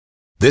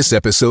This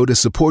episode is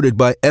supported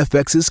by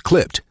FX's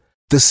Clipped,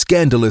 the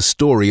scandalous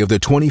story of the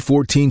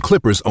 2014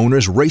 Clippers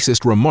owner's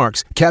racist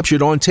remarks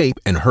captured on tape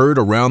and heard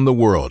around the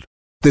world.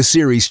 The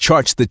series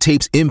charts the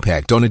tape's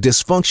impact on a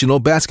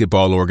dysfunctional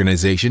basketball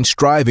organization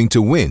striving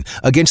to win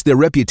against their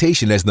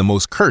reputation as the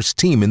most cursed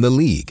team in the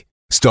league.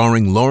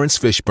 Starring Lawrence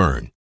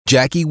Fishburne,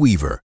 Jackie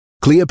Weaver,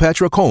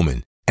 Cleopatra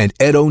Coleman, and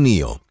Ed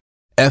O'Neill.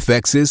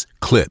 FX's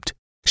Clipped,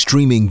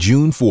 streaming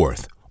June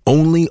 4th,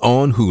 only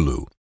on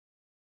Hulu.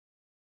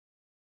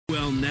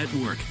 Well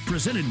Network,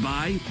 presented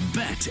by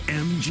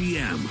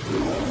BetMGM.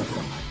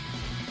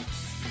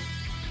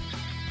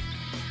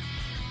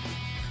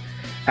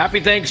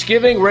 Happy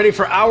Thanksgiving. Ready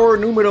for hour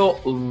numero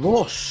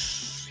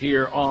dos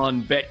here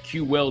on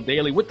BetQL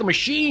Daily with the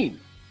machine.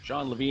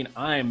 Sean Levine,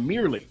 I am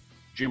merely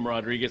Jim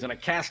Rodriguez, and a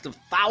cast of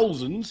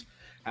thousands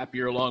happy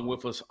you're along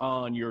with us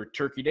on your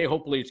Turkey Day.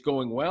 Hopefully it's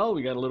going well.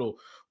 We got a little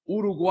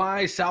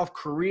Uruguay, South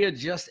Korea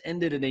just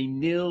ended in a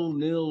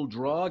 0-0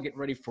 draw. Getting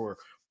ready for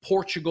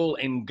Portugal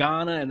and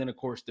Ghana, and then, of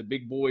course, the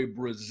big boy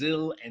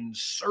Brazil and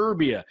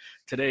Serbia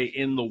today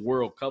in the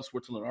World Cup.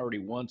 Switzerland already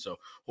won, so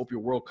hope your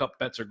World Cup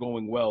bets are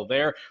going well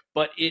there.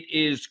 But it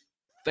is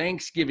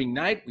Thanksgiving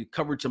night. We've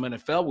covered some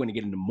NFL. We're going to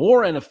get into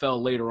more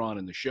NFL later on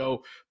in the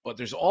show, but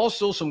there's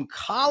also some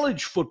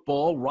college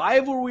football.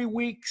 Rivalry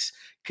weeks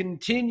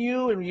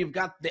continue, and you've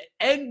got the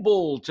Egg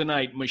Bowl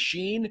tonight,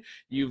 machine.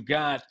 You've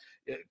got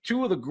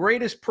two of the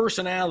greatest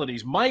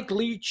personalities, Mike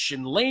Leach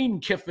and Lane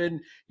Kiffin.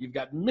 You've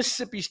got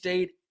Mississippi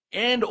State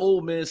and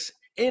Ole Miss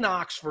in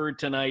Oxford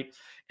tonight.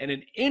 And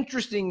an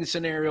interesting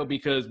scenario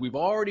because we've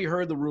already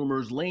heard the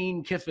rumors.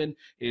 Lane Kiffin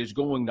is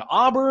going to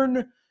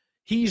Auburn.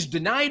 He's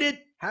denied it.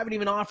 Haven't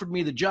even offered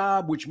me the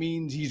job, which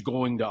means he's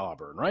going to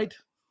Auburn, right?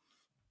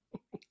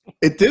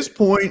 At this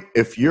point,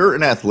 if you're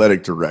an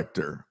athletic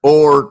director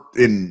or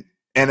an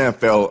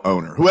NFL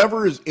owner,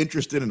 whoever is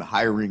interested in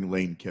hiring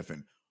Lane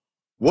Kiffin,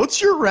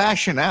 what's your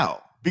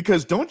rationale?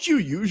 Because don't you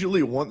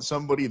usually want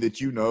somebody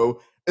that you know,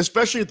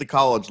 especially at the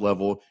college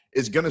level,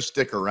 is going to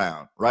stick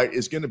around, right?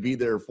 Is going to be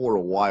there for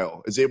a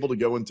while, is able to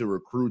go into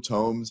recruits'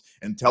 homes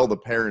and tell the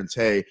parents,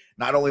 hey,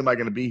 not only am I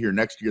going to be here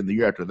next year and the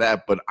year after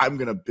that, but I'm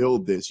going to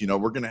build this. You know,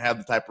 we're going to have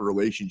the type of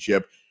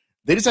relationship.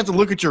 They just have to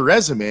look at your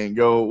resume and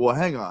go, well,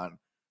 hang on.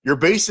 You're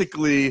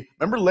basically,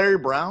 remember Larry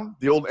Brown,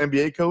 the old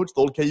NBA coach,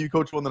 the old KU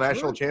coach who won the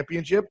national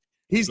championship?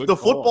 He's the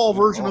football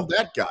version of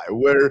that guy,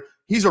 where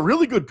he's a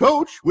really good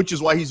coach, which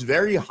is why he's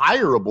very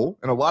hireable,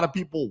 and a lot of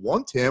people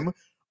want him.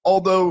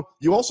 Although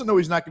you also know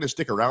he's not going to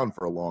stick around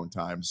for a long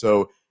time.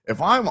 So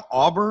if I'm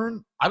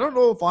Auburn, I don't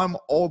know if I'm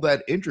all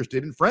that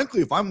interested. And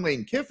frankly, if I'm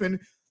Lane Kiffin,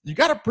 you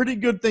got a pretty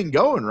good thing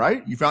going,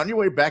 right? You found your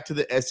way back to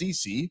the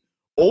SEC.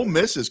 Ole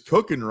Miss is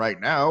cooking right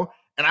now,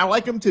 and I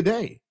like them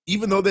today.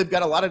 Even though they've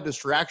got a lot of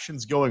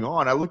distractions going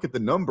on, I look at the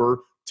number,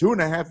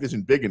 2.5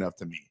 isn't big enough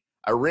to me.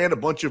 I ran a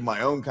bunch of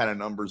my own kind of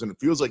numbers, and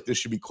it feels like this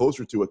should be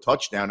closer to a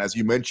touchdown. As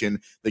you mentioned,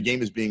 the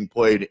game is being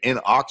played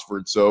in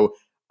Oxford. So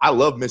I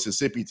love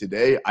Mississippi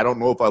today. I don't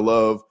know if I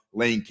love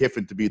Lane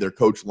Kiffin to be their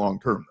coach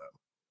long-term,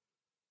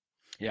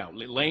 though. Yeah,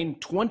 Lane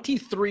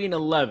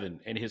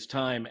 23-11 in his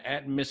time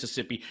at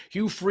Mississippi.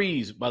 Hugh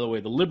Freeze, by the way,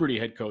 the Liberty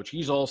head coach,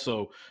 he's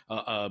also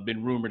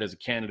been rumored as a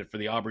candidate for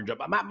the Auburn job.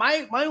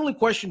 My only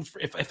question,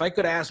 if I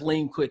could ask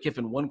Lane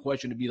Kiffin one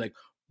question, to be like,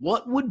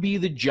 what would be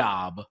the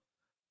job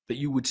that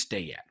you would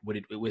stay at?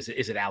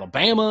 Is it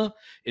Alabama?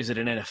 Is it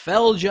an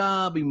NFL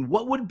job? I mean,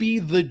 what would be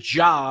the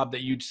job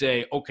that you'd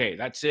say, okay,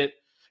 that's it?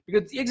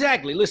 Because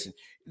exactly, listen,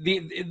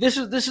 this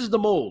is the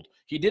mold.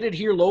 He did it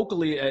here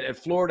locally at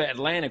Florida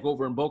Atlantic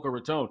over in Boca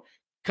Raton.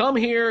 Come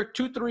here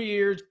 2-3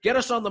 years, get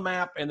us on the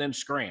map, and then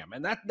scram.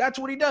 And that's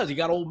what he does. He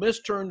got Ole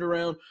Miss turned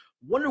around.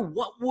 Wonder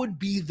what would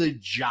be the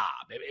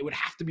job? It would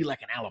have to be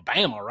like an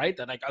Alabama, right?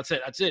 That like I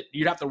said, that's it.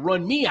 You'd have to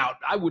run me out.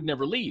 I would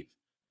never leave.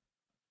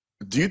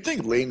 Do you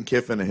think Lane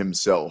Kiffin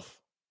himself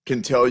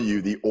can tell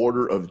you the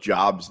order of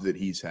jobs that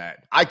he's had?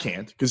 I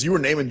can't, because you were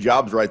naming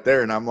jobs right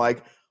there, and I'm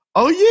like,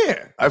 oh,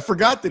 yeah, I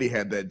forgot that he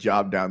had that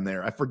job down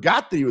there. I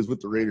forgot that he was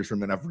with the Raiders for a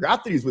minute. I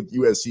forgot that he was with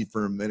USC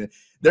for a minute.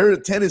 They're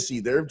at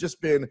Tennessee. There have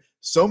just been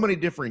so many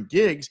different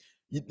gigs.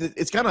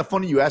 It's kind of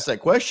funny you ask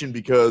that question,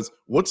 because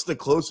what's the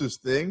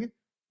closest thing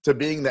to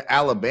being the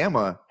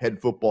Alabama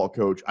head football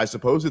coach? I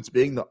suppose it's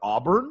being the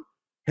Auburn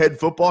head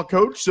football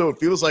coach. So it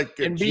feels like,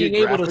 and being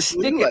able to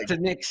stick it to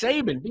Nick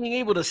Saban, being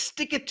able to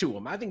stick it to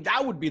him. I think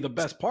that would be the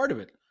best part of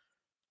it.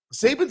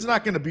 Saban's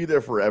not going to be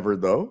there forever,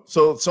 though.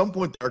 So at some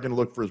point, they're going to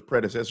look for his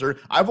predecessor.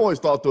 I've always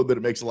thought, though, that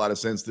it makes a lot of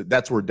sense that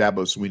that's where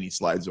Dabo Swinney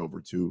slides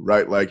over to,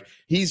 right? Like,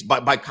 he's,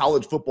 by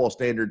college football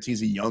standards,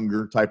 he's a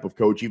younger type of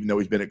coach, even though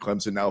he's been at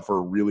Clemson now for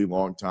a really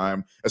long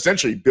time.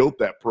 Essentially built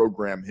that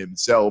program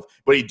himself,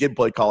 but he did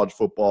play college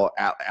football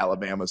at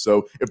Alabama.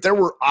 So if there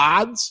were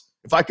odds,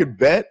 if I could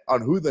bet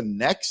on who the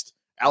next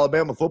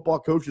Alabama football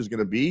coach is going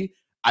to be,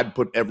 I'd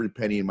put every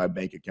penny in my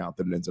bank account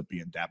that it ends up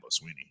being Dabo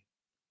Swinney.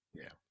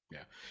 Yeah.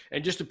 Yeah.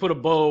 And just to put a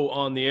bow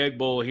on the Egg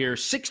Bowl here,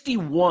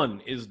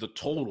 61 is the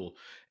total.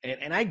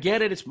 And I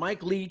get it. It's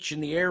Mike Leach in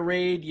the air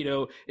raid.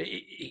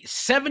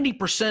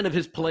 70% of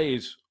his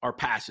plays are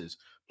passes.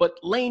 But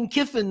Lane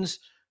Kiffin's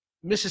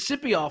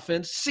Mississippi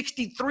offense,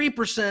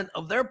 63%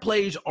 of their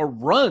plays are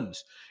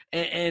runs.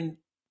 And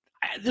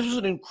this was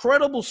an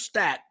incredible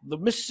stat. The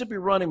Mississippi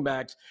running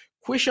backs,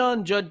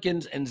 Quishon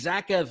Judkins and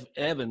Zach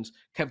Evans,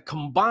 have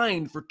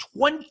combined for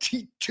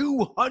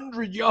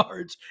 2,200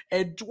 yards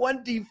and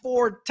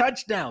 24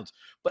 touchdowns.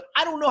 But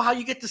I don't know how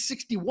you get to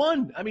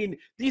 61.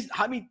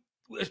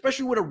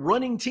 Especially with a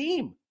running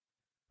team.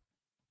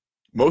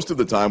 Most of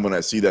the time when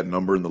I see that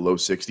number in the low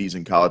 60s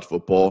in college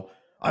football,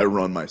 I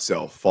run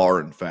myself far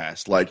and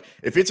fast. Like,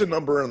 if it's a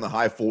number in the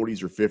high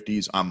 40s or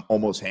 50s, I'm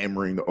almost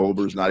hammering the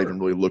overs, not even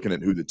really looking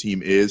at who the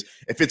team is.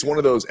 If it's one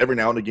of those every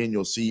now and again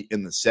you'll see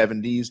in the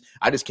 70s,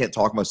 I just can't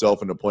talk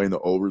myself into playing the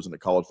overs in the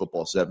college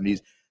football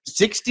 70s.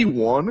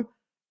 61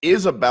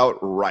 is about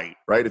right?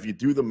 If you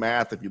do the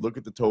math, if you look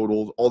at the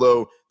totals,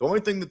 although the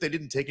only thing that they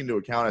didn't take into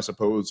account, I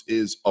suppose,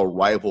 is a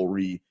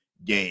rivalry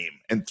game.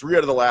 And 3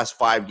 out of the last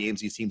 5 games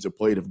these teams have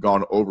played have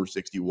gone over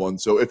 61.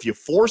 So if you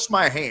force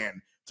my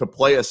hand to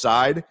play a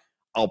side,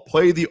 I'll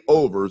play the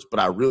overs, but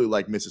I really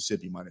like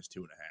Mississippi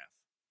 -2.5.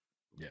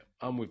 Yeah,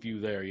 I'm with you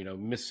there.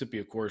 Mississippi,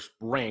 of course,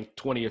 ranked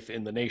 20th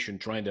in the nation,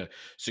 trying to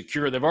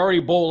secure. They're already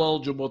bowl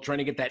eligible, trying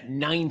to get that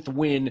 9th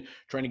win,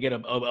 trying to get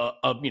a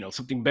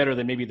something better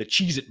than maybe the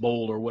Cheez-It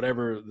Bowl or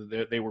whatever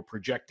they were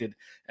projected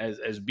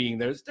as being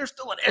there. They're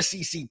still an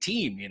SEC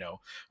team.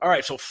 All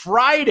right, so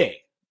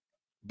Friday,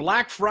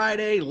 Black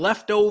Friday,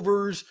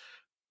 leftovers.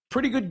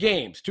 Pretty good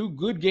games. 2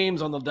 good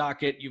games on the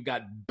docket. You've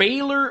got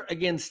Baylor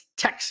against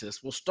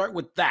Texas. We'll start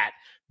with that.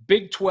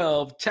 Big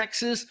 12.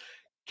 Texas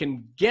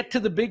can get to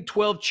the Big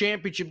 12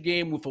 championship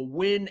game with a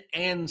win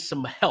and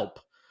some help.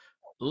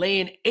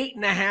 Laying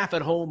 8.5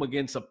 at home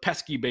against a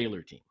pesky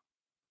Baylor team.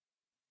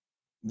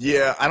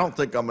 Yeah, I don't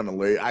think I'm going to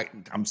lay.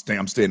 I'm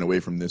staying away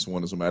from this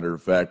one, as a matter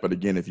of fact. But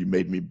again, if you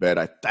made me bet,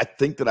 I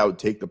think that I would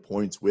take the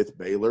points with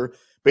Baylor.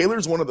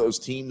 Baylor's one of those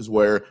teams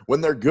where when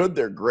they're good,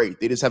 they're great.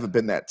 They just haven't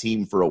been that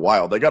team for a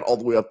while. They got all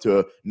the way up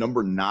to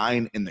number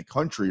 9 in the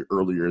country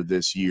earlier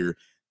this year.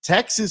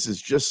 Texas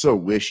is just so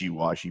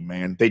wishy-washy,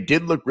 man. They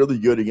did look really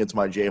good against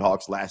my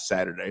Jayhawks last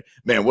Saturday.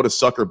 Man, what a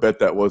sucker bet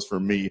that was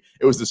for me.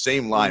 It was the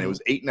same line. It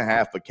was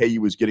 8.5, but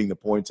KU was getting the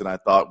points, and I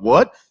thought,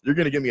 what? You're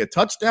going to give me a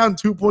touchdown,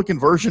 2-point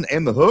conversion,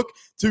 and the hook?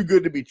 Too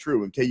good to be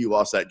true, and KU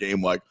lost that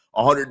game like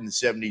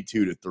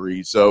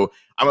 172-3. So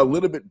I'm a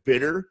little bit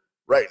bitter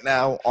right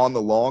now on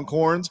the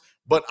Longhorns,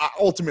 but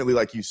ultimately,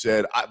 like you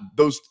said,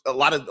 a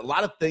lot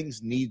of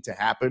things need to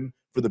happen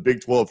for the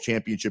Big 12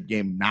 championship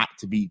game not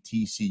to be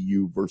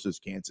TCU versus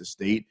Kansas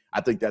State.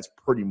 I think that's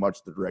pretty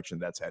much the direction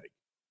that's heading.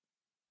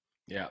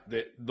 Yeah,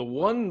 the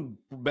one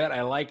bet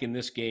I like in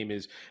this game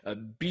is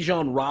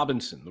Bijan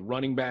Robinson, the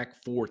running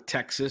back for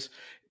Texas.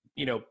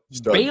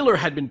 Baylor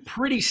had been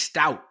pretty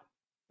stout.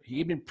 He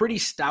had been pretty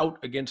stout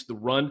against the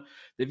run.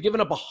 They've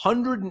given up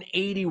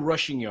 180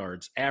 rushing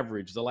yards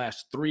average the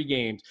last 3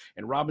 games,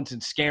 and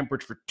Robinson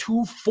scampered for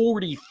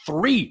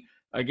 243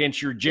 against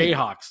your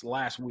Jayhawks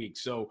last week.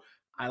 So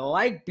I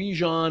like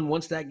Bijan.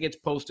 Once that gets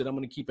posted, I'm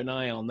going to keep an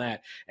eye on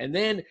that. And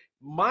then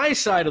my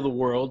side of the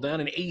world, down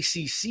in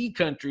ACC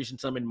country,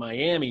 since I'm in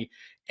Miami,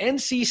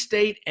 NC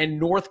State and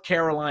North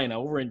Carolina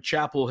over in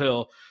Chapel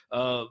Hill,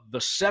 the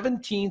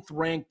 17th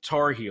ranked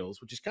Tar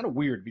Heels, which is kind of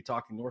weird to be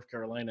talking North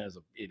Carolina as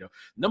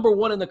number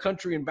 1 in the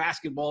country in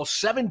basketball,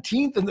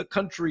 17th in the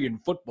country in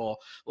football,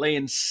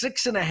 laying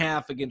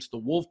 6.5 against the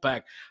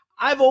Wolfpack.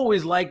 I've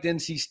always liked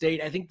NC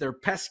State. I think they're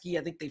pesky.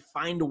 I think they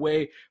find a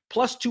way.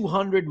 Plus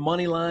 200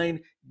 money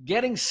line,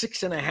 getting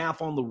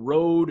 6.5 on the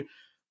road.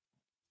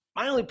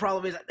 My only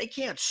problem is that they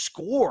can't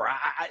score.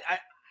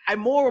 I'm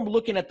more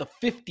looking at the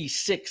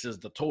 56 as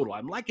the total.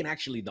 I'm liking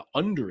actually the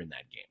under in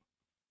that game.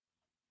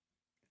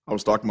 I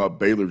was talking about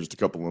Baylor just a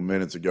couple of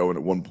minutes ago, and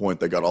at one point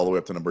they got all the way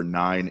up to number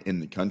 9 in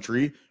the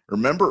country.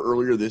 Remember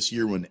earlier this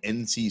year when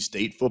NC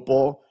State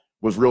football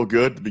was real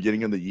good at the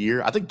beginning of the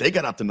year? I think they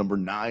got up to number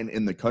 9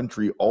 in the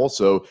country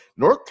also.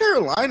 North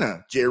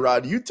Carolina,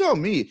 J-Rod, you tell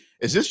me,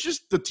 is this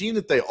just the team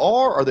that they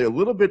are? Are they a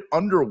little bit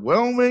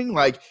underwhelming?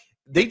 Like,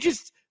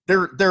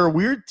 they're a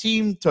weird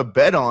team to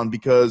bet on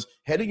because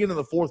heading into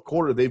the fourth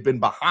quarter, they've been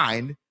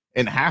behind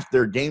in half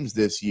their games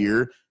this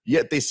year,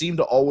 yet they seem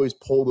to always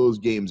pull those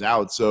games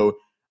out. So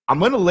I'm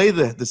going to lay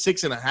the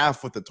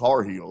 6.5 with the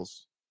Tar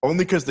Heels.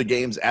 Only because the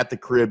game's at the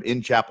crib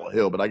in Chapel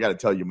Hill. But I got to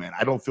tell you, man,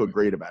 I don't feel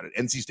great about it.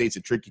 NC State's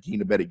a tricky team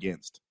to bet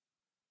against.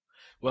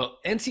 Well,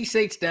 NC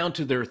State's down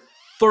to their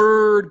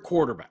third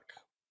quarterback.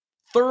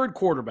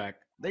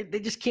 They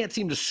just can't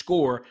seem to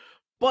score.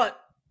 But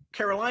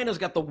Carolina's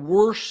got the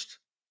worst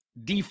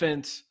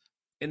defense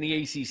in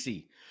the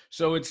ACC.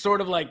 So it's sort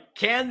of like,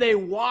 can they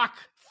walk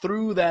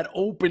through that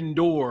open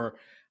door?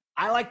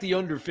 I like the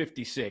under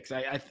 56.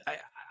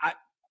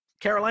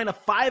 Carolina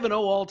 5-0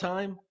 all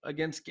time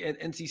against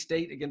NC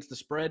State against the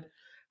spread.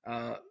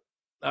 They're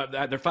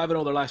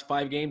 5-0 their last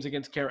 5 games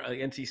against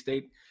NC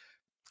State.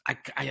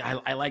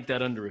 I like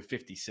that under a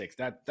 56.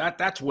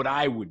 That's what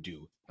I would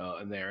do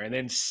in there. And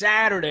then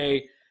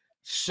Saturday,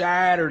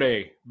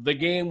 the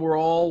game we're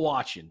all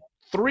watching.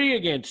 3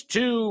 against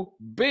 2,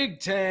 Big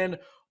Ten,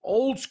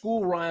 old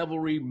school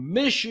rivalry,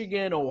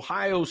 Michigan,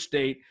 Ohio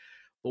State.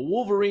 The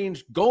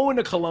Wolverines going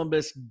to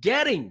Columbus,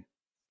 getting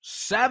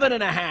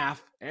 7.5.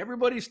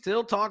 Everybody's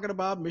still talking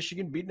about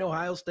Michigan beating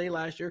Ohio State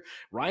last year.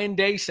 Ryan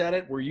Day said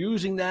it. We're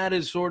using that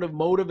as sort of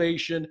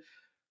motivation.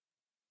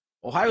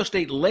 Ohio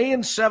State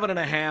laying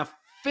 7.5,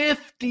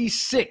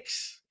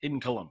 56 in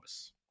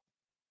Columbus.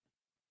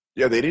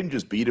 Yeah, they didn't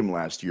just beat him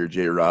last year,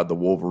 J-Rod, the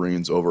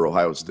Wolverines over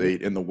Ohio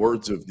State. In the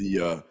words of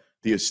the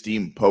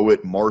esteemed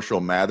poet Marshall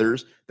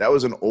Mathers, that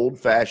was an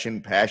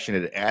old-fashioned,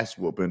 passionate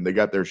ass-whooping. They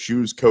got their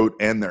shoes, coat,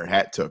 and their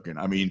hat taken.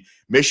 I mean,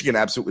 Michigan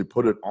absolutely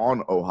put it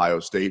on Ohio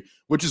State,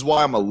 which is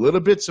why I'm a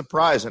little bit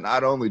surprised that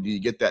not only do you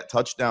get that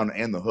touchdown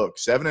and the hook,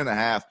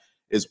 7.5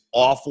 is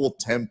awful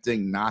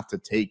tempting not to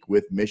take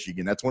with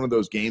Michigan. That's one of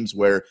those games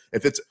where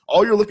if it's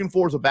all you're looking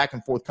for is a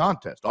back-and-forth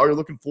contest. All you're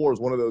looking for is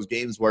one of those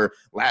games where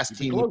last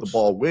team with the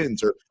ball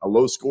wins, or a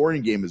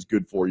low-scoring game is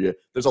good for you.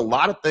 There's a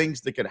lot of things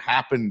that could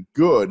happen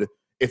good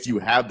if you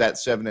have that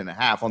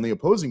 7.5. On the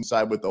opposing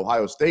side with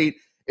Ohio State,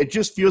 it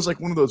just feels like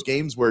one of those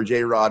games where,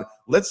 J-Rod,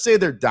 let's say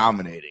they're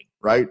dominating,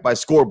 right, by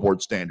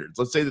scoreboard standards.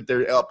 Let's say that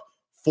they're up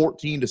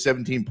 14 to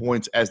 17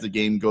 points as the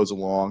game goes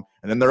along,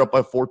 and then they're up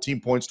by 14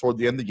 points toward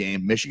the end of the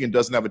game. Michigan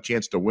doesn't have a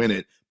chance to win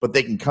it, but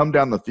they can come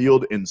down the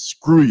field and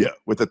screw you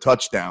with a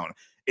touchdown.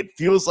 It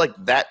feels like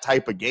that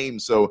type of game.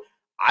 So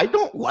I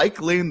don't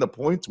like laying the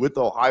points with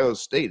Ohio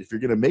State. If you're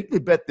going to make me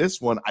bet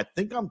this one, I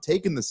think I'm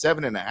taking the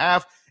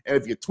 7.5. And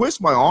if you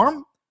twist my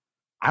arm,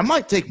 I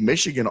might take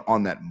Michigan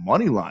on that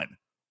money line.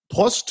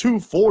 Plus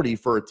 240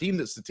 for a team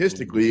that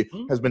statistically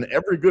has been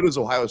every good as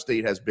Ohio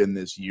State has been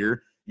this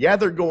year. Yeah,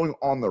 they're going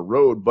on the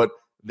road, but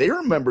they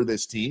remember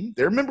this team.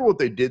 They remember what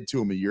they did to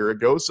them a year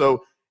ago.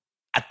 So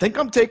I think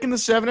I'm taking the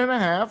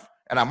 7.5,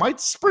 and I might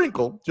just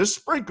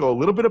sprinkle a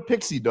little bit of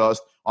pixie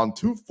dust on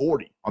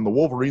 240 on the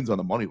Wolverines on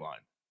the money line.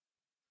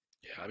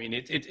 Yeah, I mean,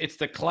 it's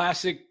the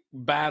classic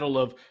battle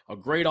of a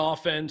great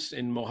offense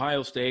in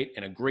Ohio State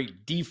and a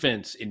great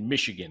defense in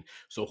Michigan.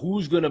 So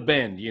who's going to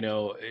bend?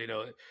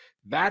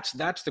 That's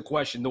the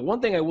question. The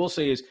one thing I will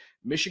say is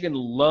Michigan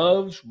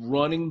loves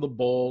running the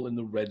ball in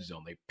the red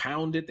zone. They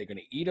pound it. They're going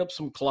to eat up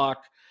some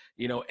clock,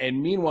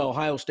 and meanwhile,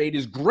 Ohio State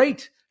is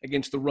great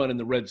against the run in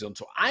the red zone.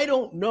 So I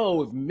don't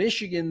know if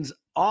Michigan's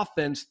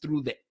offense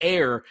through the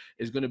air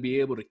is going to be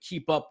able to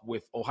keep up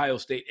with Ohio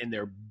State in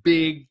their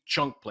big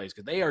chunk plays,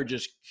 because they are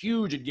just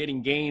huge at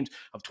getting gains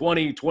of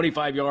 20,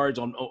 25 yards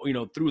on,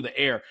 through the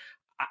air.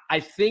 I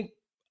think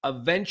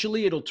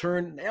eventually it'll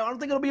turn. I don't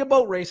think it'll be a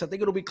boat race. I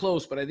think it'll be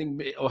close, but I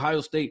think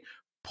Ohio State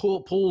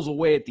pulls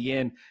away at the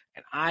end,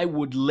 and I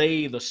would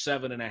lay the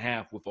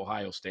 7.5 with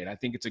Ohio State. I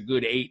think it's a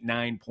good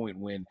 8-9 point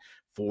win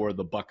for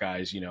the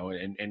Buckeyes,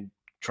 and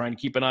trying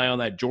to keep an eye on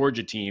that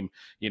Georgia team.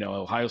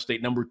 Ohio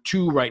State number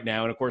 2 right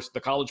now. And of course,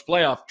 the college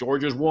playoff,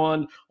 Georgia's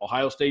 1,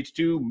 Ohio State's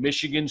 2,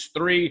 Michigan's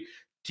 3,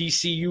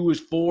 TCU is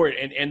 4.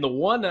 And the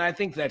one that I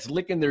think that's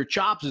licking their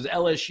chops is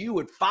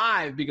LSU at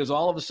 5, because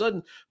all of a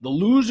sudden the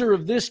loser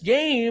of this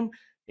game,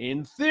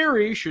 in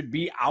theory, should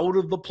be out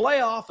of the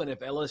playoff. And if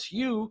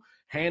LSU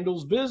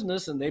handles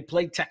business and they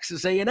play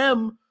Texas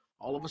A&M,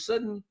 all of a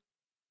sudden,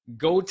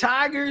 go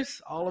Tigers.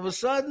 All of a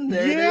sudden,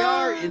 there they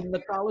are in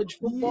the college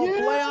football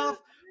playoff.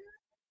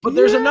 But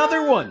there's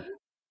another one.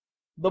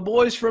 The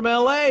boys from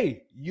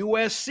L.A.,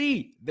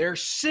 USC, they're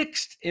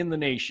 6th in the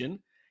nation,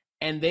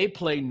 and they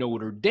play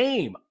Notre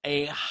Dame,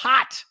 a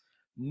hot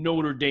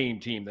Notre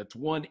Dame team that's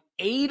won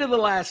 8 of the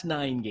last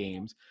 9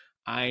 games.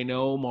 I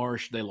know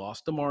they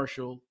lost to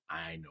Marshall.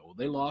 I know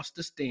they lost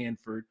to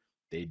Stanford.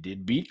 They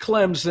did beat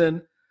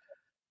Clemson.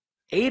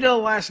 8 of the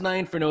last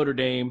 9 for Notre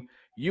Dame.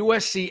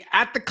 USC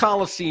at the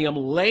Coliseum,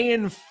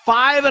 laying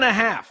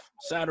 5.5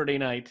 Saturday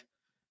night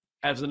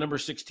as the number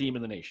 6 team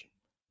in the nation.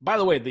 By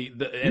the way,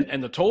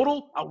 the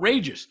total,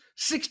 outrageous,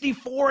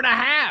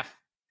 64.5.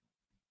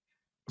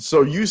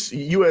 So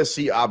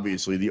USC,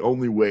 obviously, the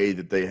only way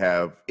that they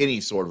have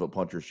any sort of a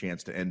puncher's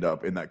chance to end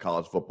up in that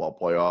college football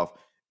playoff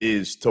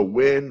is to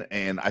win,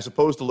 and I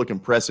suppose to look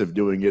impressive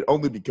doing it,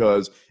 only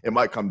because it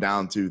might come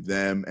down to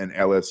them and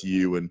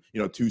LSU and,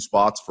 2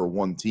 spots for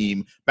one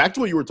team. Back to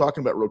what you were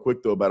talking about real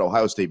quick, though, about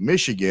Ohio State,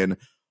 Michigan.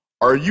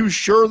 Are you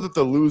sure that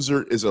the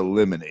loser is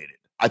eliminated?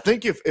 I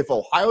think if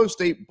Ohio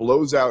State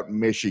blows out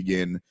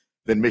Michigan,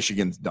 then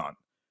Michigan's done.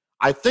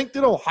 I think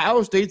that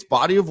Ohio State's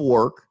body of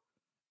work,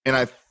 and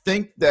I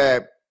think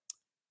that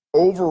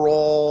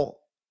overall,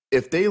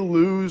 if they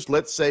lose,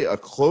 let's say, a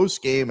close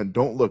game and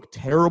don't look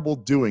terrible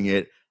doing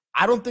it,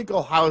 I don't think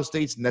Ohio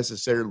State's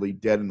necessarily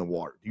dead in the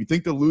water. Do you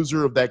think the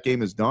loser of that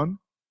game is done?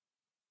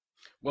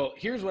 Well,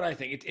 here's what I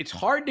think. It's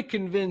hard to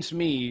convince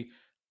me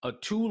a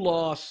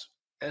 2-loss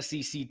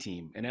SEC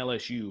team and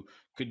LSU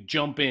could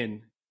jump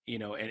in,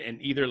 and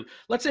either,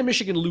 let's say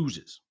Michigan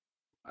loses.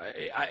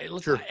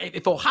 Sure.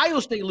 If Ohio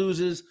State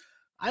loses,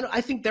 I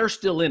think they're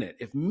still in it.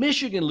 If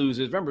Michigan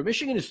loses, remember,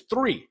 Michigan is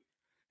 3.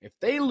 If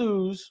they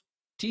lose,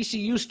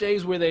 TCU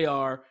stays where they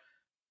are.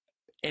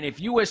 And if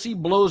USC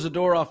blows the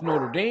door off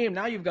Notre Dame,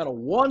 now you've got a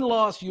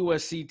 1-loss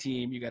USC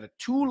team. You got a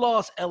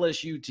 2-loss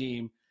LSU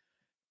team.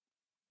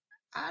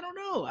 I don't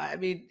know.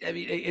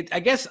 I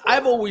guess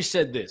I've always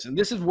said this, and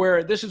this is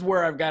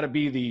where I've got to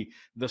be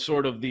the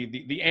sort of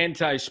the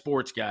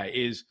anti-sports guy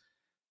is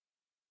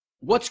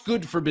what's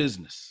good for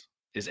business.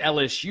 Is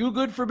LSU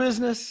good for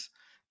business?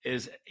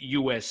 Is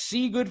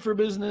USC good for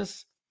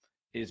business?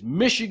 Is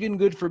Michigan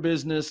good for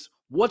business?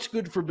 What's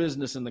good for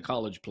business in the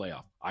college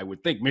playoff? I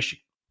would think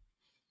Michigan.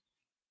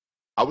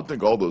 I would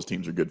think all those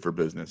teams are good for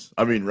business.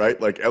 I mean, right?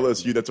 Like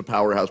LSU, that's a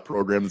powerhouse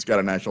program that's got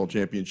a national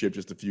championship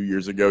just a few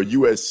years ago.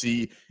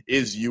 USC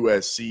is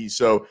USC.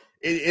 So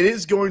it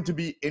is going to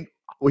be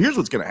well, here's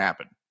what's going to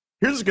happen.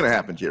 Here's what's going to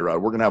happen,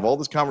 J-Rod. We're going to have all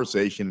this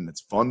conversation, and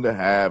it's fun to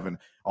have, and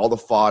all the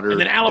fodder. And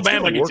then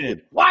Alabama gets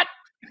in. What?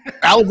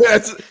 Alabama,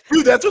 that's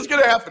what's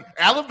going to happen.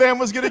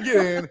 Alabama's going to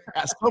get in.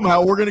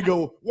 Somehow we're going to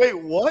go, wait,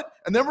 what?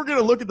 And then we're going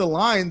to look at the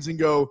lines and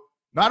go,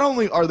 not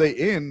only are they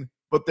in,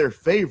 but they're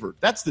favored.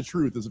 That's the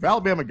truth. Is if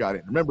Alabama got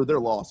in, remember their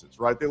losses,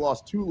 right? They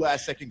lost 2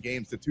 last-second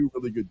games to 2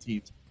 really good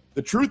teams.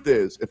 The truth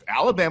is, if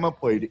Alabama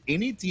played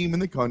any team in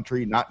the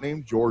country not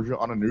named Georgia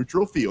on a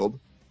neutral field,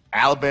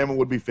 Alabama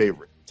would be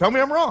favorite. Tell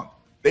me I'm wrong.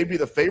 They'd be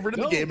the favorite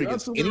in the game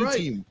against any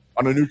team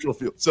on a neutral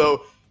field.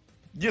 So,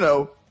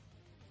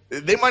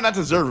 they might not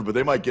deserve it, but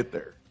they might get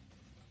there.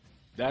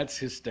 That's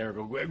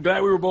hysterical. I'm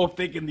glad we were both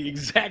thinking the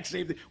exact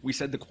same thing. We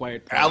said the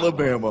quiet part.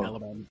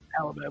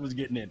 Alabama's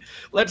getting in.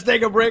 Let's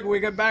take a break. When we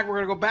get back, we're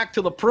going to go back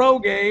to the pro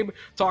game,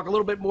 talk a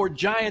little bit more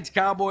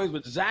Giants-Cowboys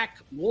with Zach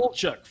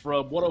Wolchuk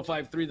from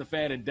 105.3 The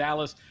Fan in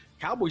Dallas.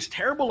 Cowboys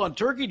terrible on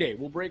Turkey Day.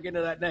 We'll break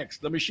into that next.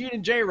 The Machine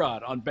and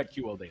J-Rod on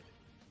BetQL Daily.